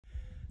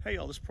Hey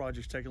y'all, this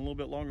project's taking a little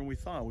bit longer than we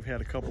thought. We've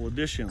had a couple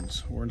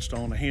additions. We're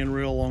installing a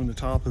handrail along the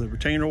top of the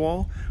retainer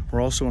wall.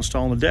 We're also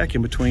installing a deck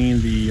in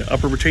between the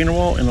upper retainer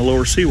wall and the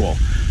lower seawall.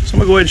 So I'm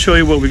gonna go ahead and show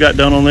you what we got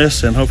done on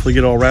this and hopefully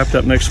get it all wrapped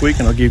up next week,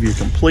 and I'll give you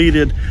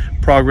completed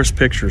progress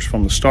pictures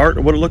from the start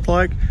of what it looked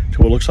like to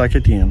what it looks like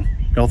at the end.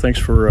 Y'all, thanks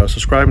for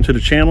subscribing to the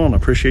channel, and I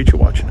appreciate you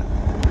watching it.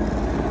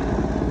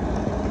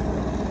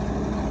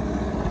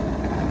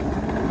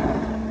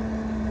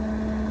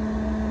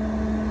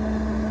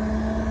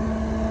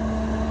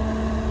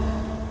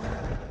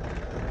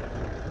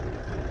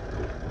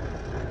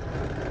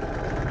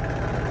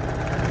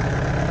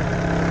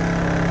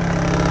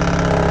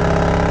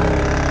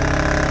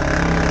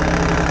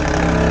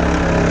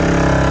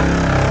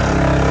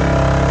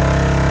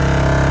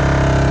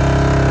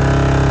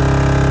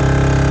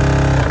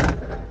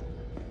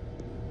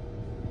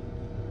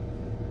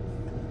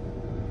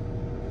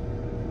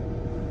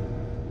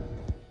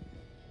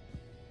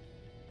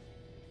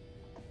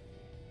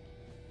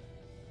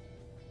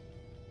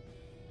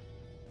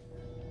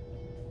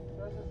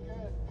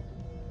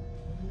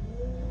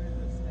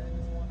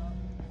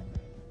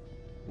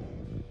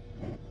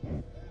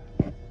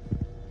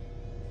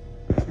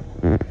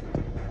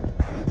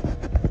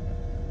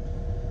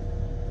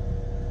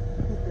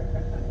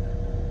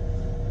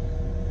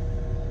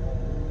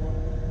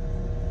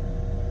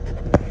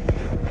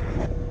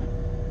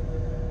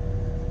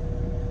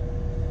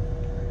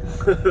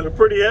 They're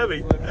pretty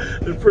heavy.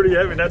 They're pretty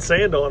heavy. That's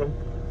sand on them.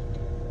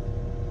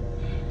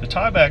 The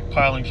tieback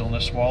pilings on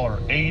this wall are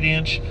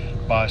 8-inch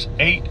by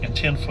 8 and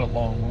 10 foot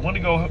long. We want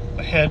to go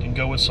ahead and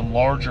go with some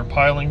larger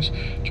pilings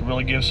to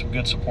really give some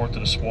good support to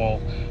this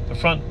wall. The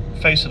front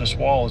face of this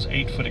wall is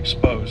 8 foot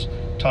exposed.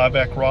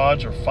 Tieback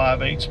rods are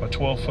 5/8 by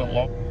 12 foot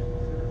long.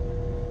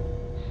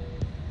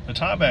 The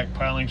tieback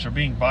pilings are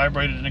being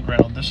vibrated in the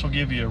ground. This will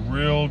give you a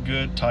real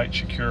good, tight,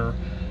 secure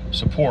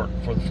support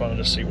for the front of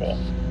the seawall.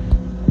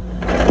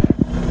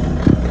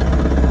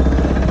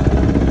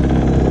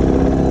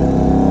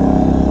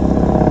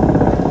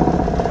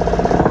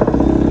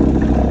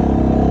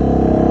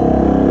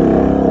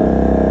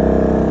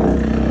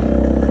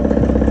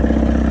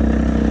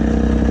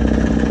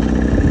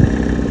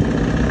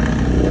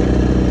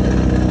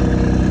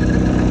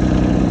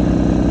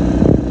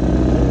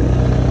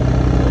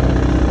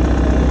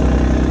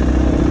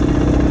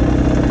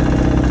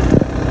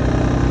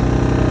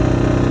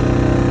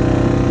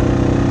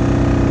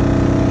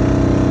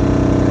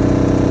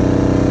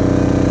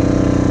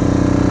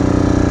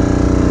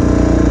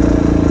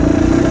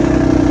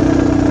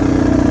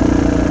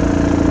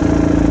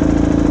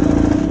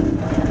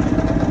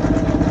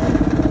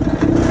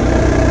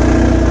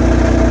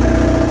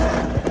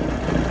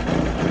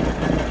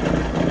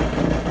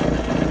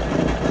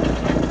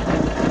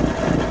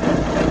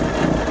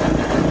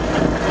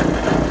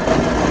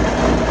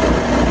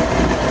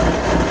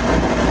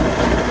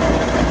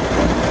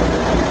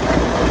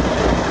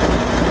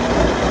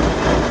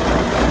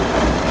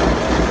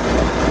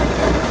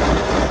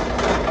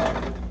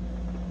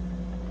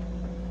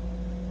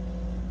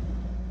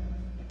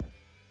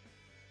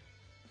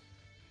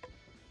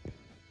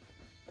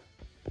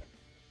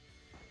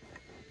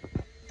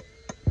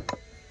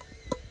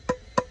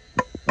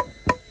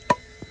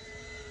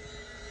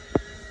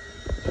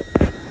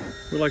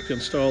 We like to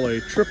install a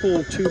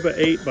triple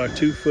 2x8 by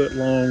 2 foot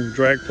long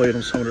drag plate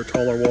on some of their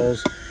taller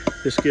walls.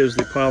 This gives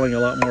the piling a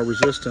lot more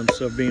resistance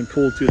of being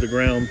pulled through the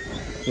ground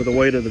with the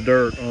weight of the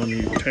dirt on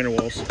the retainer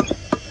walls.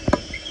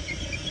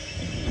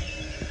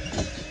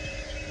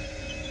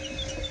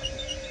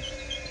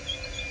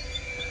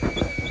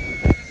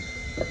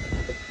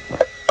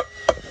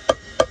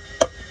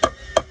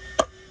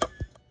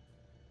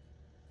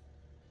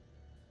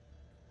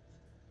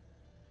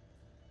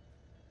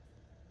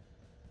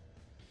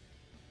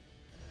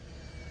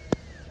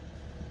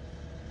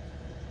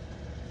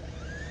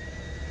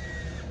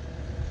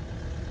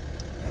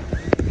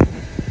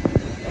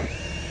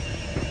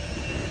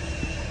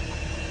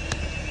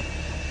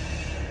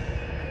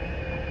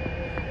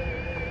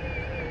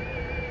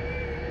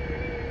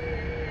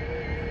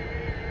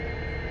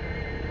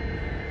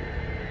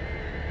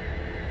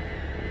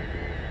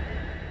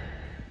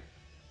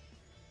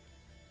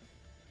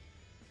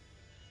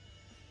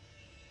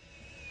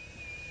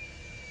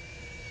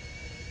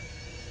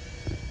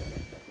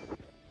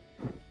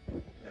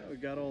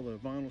 Got all the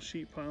vinyl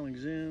sheet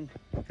pilings in,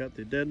 got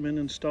the deadman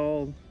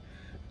installed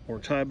or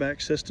tieback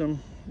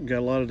system, got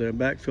a lot of the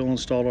backfill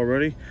installed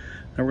already.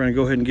 Now we're going to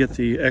go ahead and get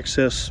the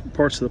excess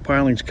parts of the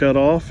pilings cut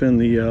off, and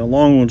the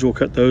long ones we'll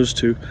cut those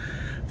to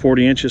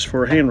 40 inches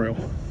for a handrail.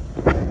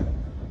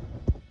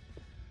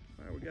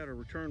 We got a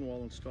return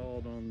wall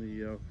installed on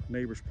the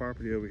neighbor's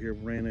property over here.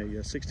 We ran a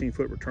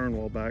 16-foot return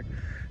wall back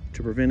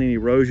to prevent any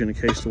erosion in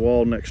case the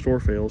wall next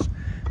door fails.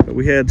 But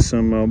we had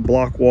some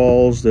block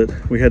walls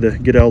that we had to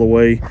get out of the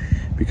way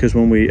because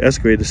when we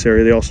excavated this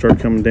area, they all started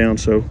coming down.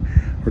 So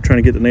we're trying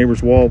to get the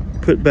neighbor's wall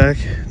put back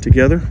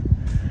together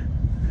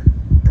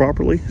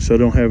properly so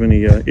don't have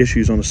any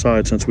issues on the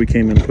side since we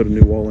came in and put a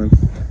new wall in.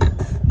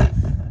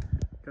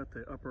 Got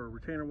the upper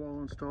retainer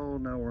wall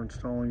installed. Now we're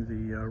installing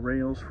the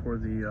rails for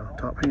the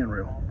top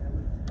handrail.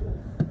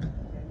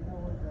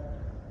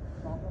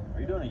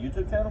 Are you doing a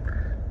YouTube channel?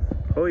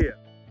 Oh yeah.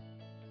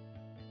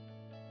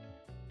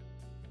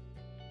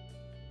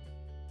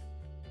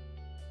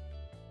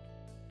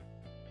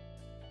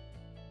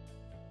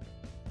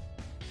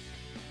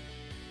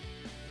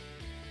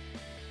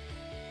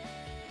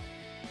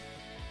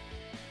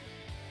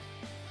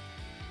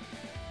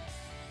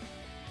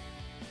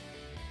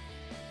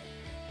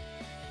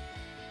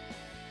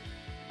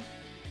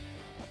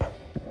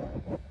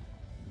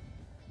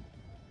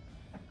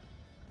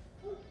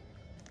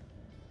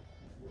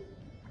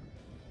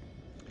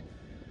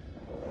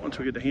 Once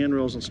we get the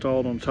handrails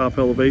installed on the top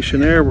elevation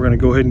there, we're going to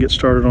go ahead and get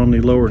started on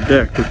the lower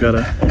deck. We've got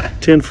a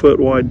 10-foot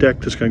wide deck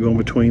that's going to go in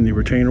between the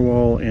retainer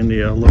wall and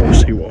the lower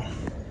seawall.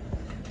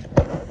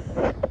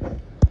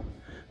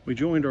 We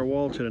joined our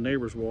wall to the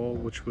neighbor's wall,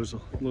 which was a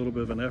little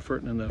bit of an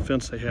effort, and the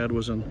fence they had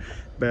was in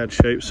bad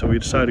shape, so we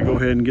decided to go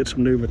ahead and get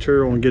some new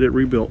material and get it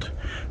rebuilt.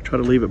 Try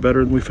to leave it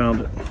better than we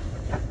found it.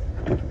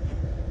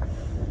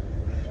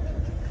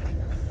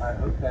 I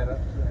hooked that up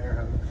to the air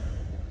hose.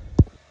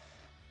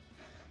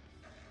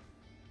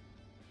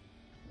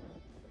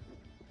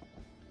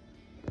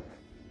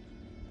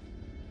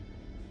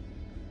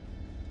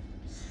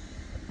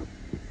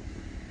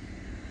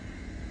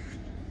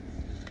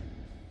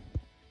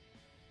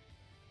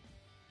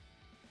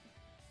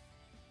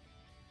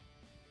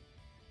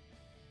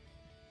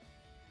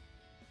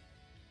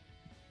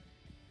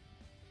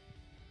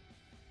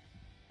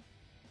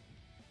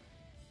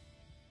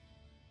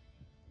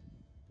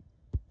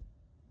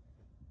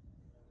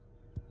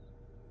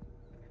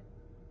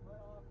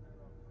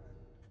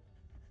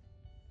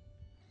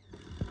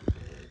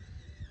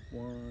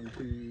 One,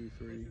 two,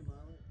 three.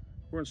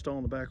 We're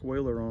installing the back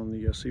whaler on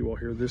the seawall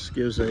here. This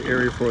gives an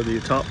area for the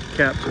top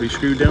cap to be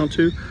screwed down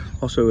to.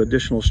 Also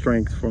additional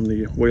strength from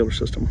the whaler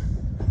system.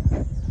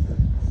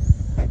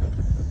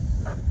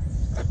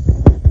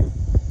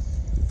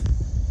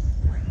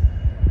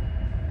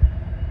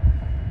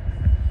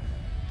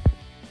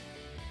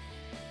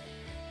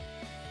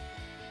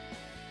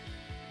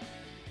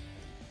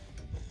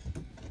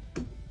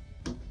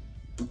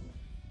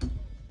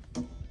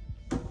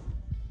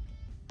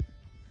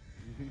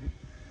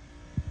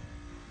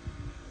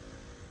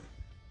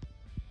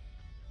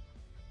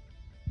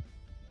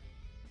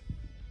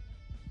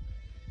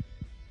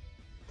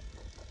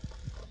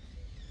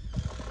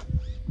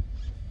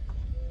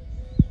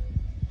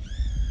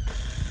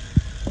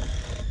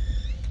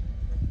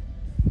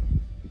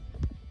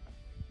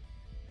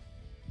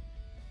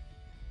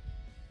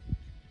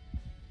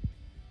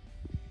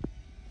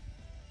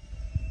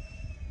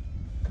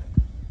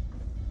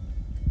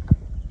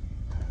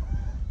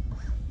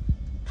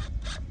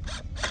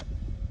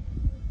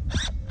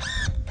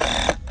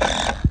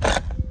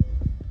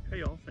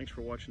 Thanks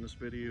for watching this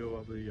video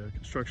of the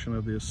construction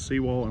of this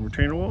seawall and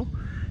retainer wall.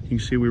 You can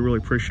see we really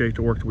appreciate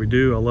the work that we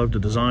do. I love the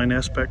design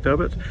aspect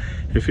of it.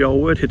 If y'all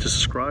would, hit the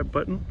subscribe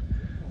button,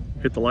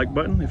 hit the like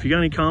button. If you got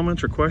any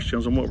comments or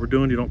questions on what we're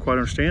doing, you don't quite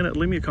understand it,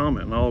 leave me a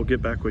comment and I'll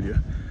get back with you.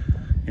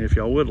 And if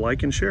y'all would,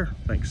 like and share.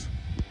 Thanks.